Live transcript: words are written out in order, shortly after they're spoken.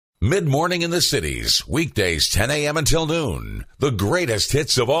Mid-morning in the cities, weekdays 10 a.m. until noon. The greatest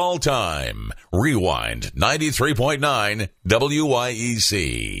hits of all time. Rewind 93.9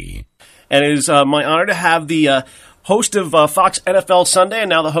 WYEC. And it is my honor to have the host of Fox NFL Sunday and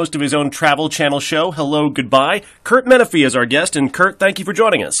now the host of his own travel channel show, Hello, Goodbye, Curt Menefee is our guest. And Curt, thank you for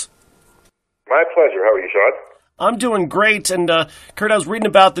joining us. My pleasure. How are you, Sean? I'm doing great, and Curt, I was reading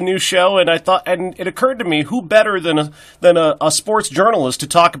about the new show, and it occurred to me, who better than a sports journalist to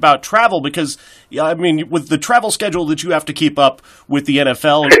talk about travel? Because, I mean, with the travel schedule that you have to keep up with the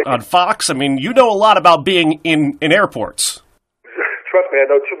NFL on Fox, I mean, you know a lot about being in airports. Trust me, I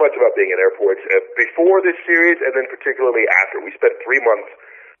know too much about being in airports. Before this series, and then particularly after, we spent 3 months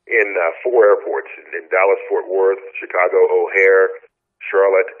in 4 airports: in Dallas, Fort Worth, Chicago, O'Hare,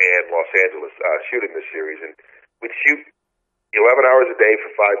 Charlotte, and Los Angeles, shooting this series. And we'd shoot 11 hours a day for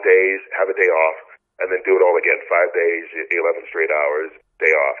 5 days, have a day off, and then do it all again. 5 days, 11 straight hours,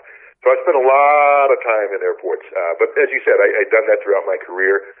 day off. So I spent a lot of time in airports. But as you said, I've done that throughout my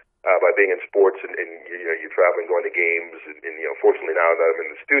career by being in sports and you're traveling, going to games. And fortunately now that I'm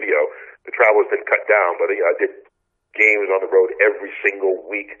in the studio, the travel has been cut down. But I did games on the road every single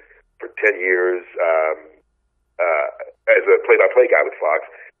week for 10 years as a play-by-play guy with Fox.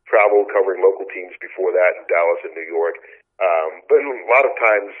 Travel covering local teams before that in Dallas and New York. But a lot of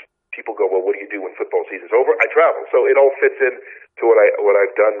times people go, well, what do you do when football season's over? I travel. So it all fits in to what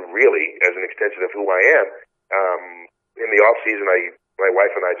I've done really as an extension of who I am. In the off season, my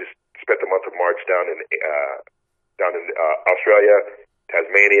wife and I just spent the month of March down in Australia,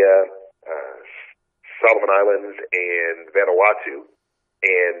 Tasmania, Solomon Islands, and Vanuatu.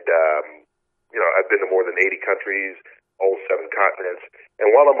 And, I've been to more than 80 countries, all 7 continents. And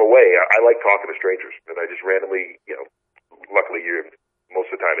while I'm away, I like talking to strangers. And I just randomly, luckily you're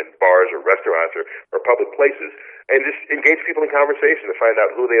most of the time in bars or restaurants or public places, and just engage people in conversation to find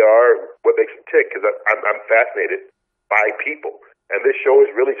out who they are, what makes them tick, because I'm fascinated by people. And this show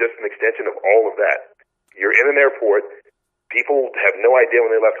is really just an extension of all of that. You're in an airport. People have no idea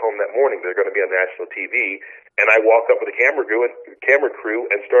when they left home that morning they're going to be on national TV, and I walk up with a camera crew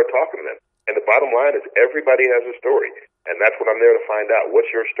and start talking to them. And the bottom line is everybody has a story, and that's what I'm there to find out.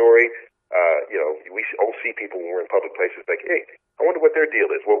 What's your story? We all see people when we're in public places like, hey, I wonder what their deal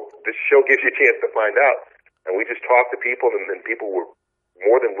is. Well, this show gives you a chance to find out, and we just talk to people, and then people were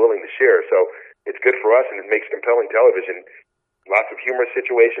more than willing to share. So it's good for us, and it makes compelling television. Lots of humorous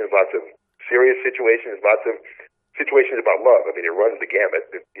situations, lots of serious situations, lots of situations about love. I mean, it runs the gamut.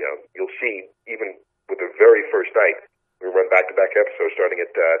 You'll see even with the very first night, we run back-to-back episodes starting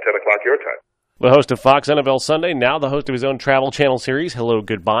at 10 o'clock your time. The host of Fox NFL Sunday, now the host of his own travel channel series, Hello,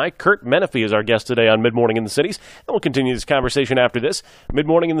 Goodbye, Curt Menefee is our guest today on Mid-Morning in the Cities, and we'll continue this conversation after this.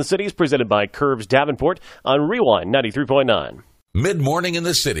 Mid-Morning in the Cities presented by Curves Davenport on Rewind 93.9. Mid-morning in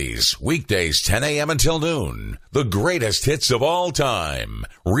the cities, weekdays 10 a.m. until noon. The greatest hits of all time.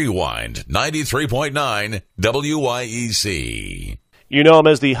 Rewind 93.9 WYEC. You know him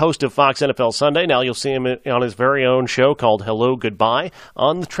as the host of Fox NFL Sunday. Now you'll see him on his very own show called Hello, Goodbye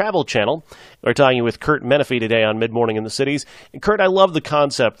on the Travel Channel. We're talking with Curt Menefee today on Mid-Morning in the Cities. And Curt, I love the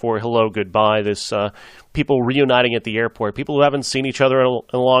concept for Hello, Goodbye, this people reuniting at the airport. People who haven't seen each other in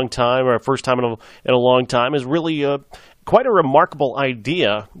a long time or first time in a long time is really quite a remarkable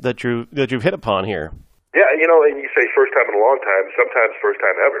idea that you've hit upon here. Yeah, and you say first time in a long time, sometimes first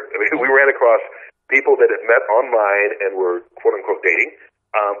time ever. I mean, we ran across people that had met online and were quote-unquote dating,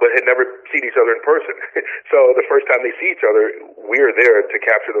 but had never seen each other in person. So the first time they see each other, we're there to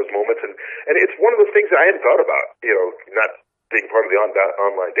capture those moments. And it's one of those things that I hadn't thought about, not being part of the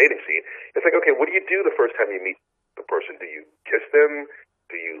online dating scene. It's like, okay, what do you do the first time you meet the person? Do you kiss them?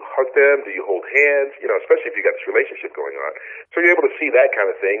 Do you hug them? Do you hold hands? Especially if you got this relationship going on. So you're able to see that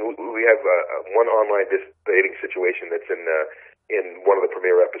kind of thing. We have one online dating situation that's in one of the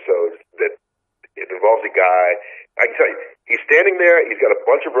premiere episodes that it involves a guy. I can tell you, he's standing there, he's got a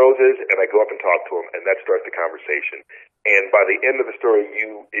bunch of roses, and I go up and talk to him, and that starts the conversation. And by the end of the story,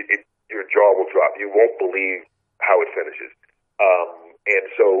 your jaw will drop. You won't believe how it finishes. And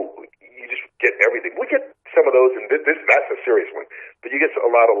so you just get everything. We get some of those, and that's a serious one. But you get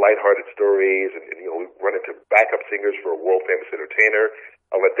a lot of lighthearted stories, and we run into backup singers for a world-famous entertainer.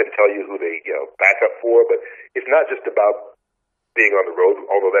 I'll let them tell you who they back up for. But it's not just about being on the road,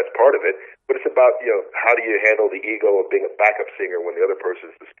 although that's part of it, but it's about, how do you handle the ego of being a backup singer when the other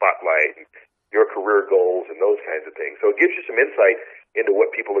person's the spotlight, and your career goals and those kinds of things. So it gives you some insight into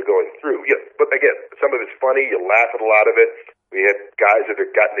what people are going through. Yeah, but again, some of it's funny, you laugh at a lot of it. We had guys that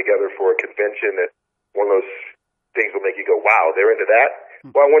have gotten together for a convention that one of those things will make you go, wow, they're into that?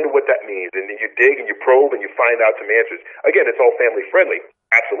 Well, I wonder what that means. And you dig and you probe and you find out some answers. Again, it's all family friendly.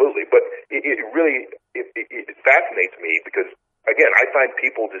 Absolutely. But it really fascinates me because, again, I find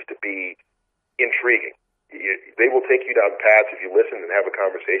people just to be intriguing. They will take you down paths if you listen and have a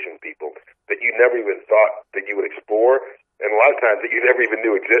conversation with people that you never even thought that you would explore, and a lot of times that you never even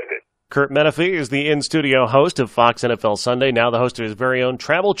knew existed. Curt Menefee is the in-studio host of Fox NFL Sunday, now the host of his very own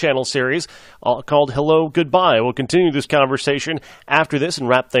Travel Channel series called Hello, Goodbye. We'll continue this conversation after this and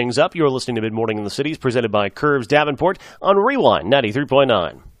wrap things up. You're listening to Mid-Morning in the Cities, presented by Curbs Davenport on Rewind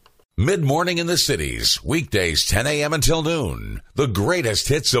 93.9. Mid-Morning in the Cities, weekdays 10 a.m. until noon. The greatest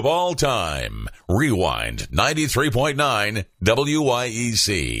hits of all time. Rewind 93.9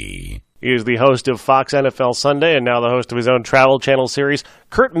 WYEC. He is the host of Fox NFL Sunday and now the host of his own Travel Channel series.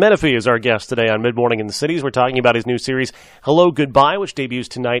 Curt Menefee is our guest today on Mid-Morning in the Cities. We're talking about his new series, Hello, Goodbye, which debuts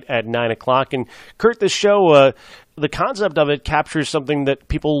tonight at 9 o'clock. And, Curt, this show, the concept of it captures something that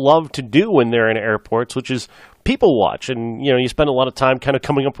people love to do when they're in airports, which is people watch. And, you spend a lot of time kind of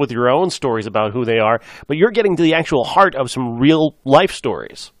coming up with your own stories about who they are. But you're getting to the actual heart of some real-life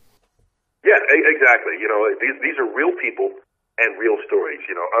stories. Yeah, exactly. These are real people and real stories.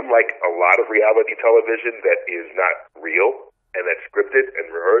 Unlike a lot of reality television that is not real and that's scripted and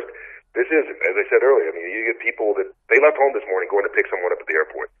rehearsed, this isn't. As I said earlier, you get people that they left home this morning going to pick someone up at the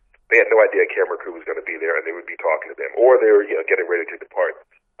airport. They had no idea a camera crew was going to be there, and they would be talking to them, or they were getting ready to depart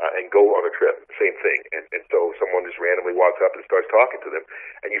and go on a trip. Same thing. And so someone just randomly walks up and starts talking to them,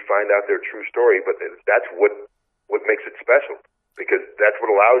 and you find out their true story. But that's what makes it special, because that's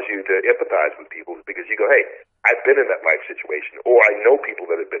what allows you to empathize with people, because you go, hey, I've been in that life situation, or I know people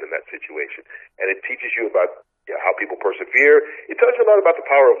that have been in that situation, and it teaches you about how people persevere. It tells you a lot about the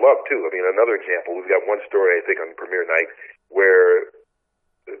power of love, too. Another example, we've got one story, I think, on premiere night, where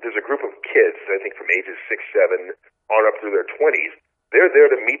there's a group of kids, I think from ages 6, 7, on up through their 20s. They're there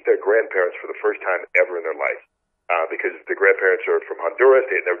to meet their grandparents for the first time ever in their life, because the grandparents are from Honduras.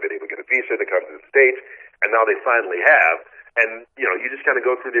 They had never been able to get a visa to come to the States, and now they finally have. And, you just kind of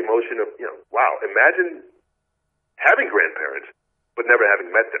go through the emotion of, wow, imagine having grandparents, but never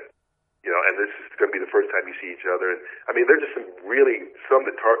having met them. And this is going to be the first time you see each other. And there's just some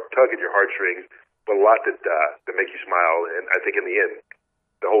that tug at your heartstrings, but a lot that make you smile. And I think in the end,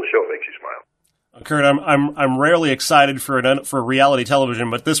 the whole show makes you smile. Curt, I'm rarely excited for reality television,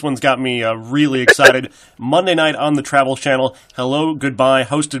 but this one's got me really excited. Monday night on the Travel Channel, Hello, Goodbye,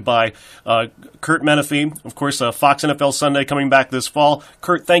 hosted by Curt Menefee. Of course, Fox NFL Sunday coming back this fall.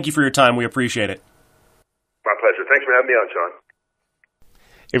 Curt, thank you for your time. We appreciate it. My pleasure. Thanks for having me on, Sean.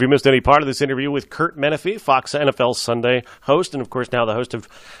 If you missed any part of this interview with Curt Menefee, Fox NFL Sunday host, and of course now the host of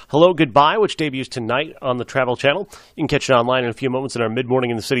Hello, Goodbye, which debuts tonight on the Travel Channel. You can catch it online in a few moments in our Mid-Morning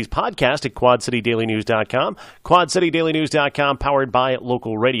in the Cities podcast at QuadCityDailyNews.com. QuadCityDailyNews.com, powered by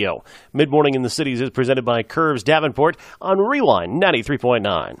local radio. Mid-Morning in the Cities is presented by Curbs Davenport on Rewind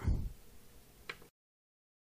 93.9.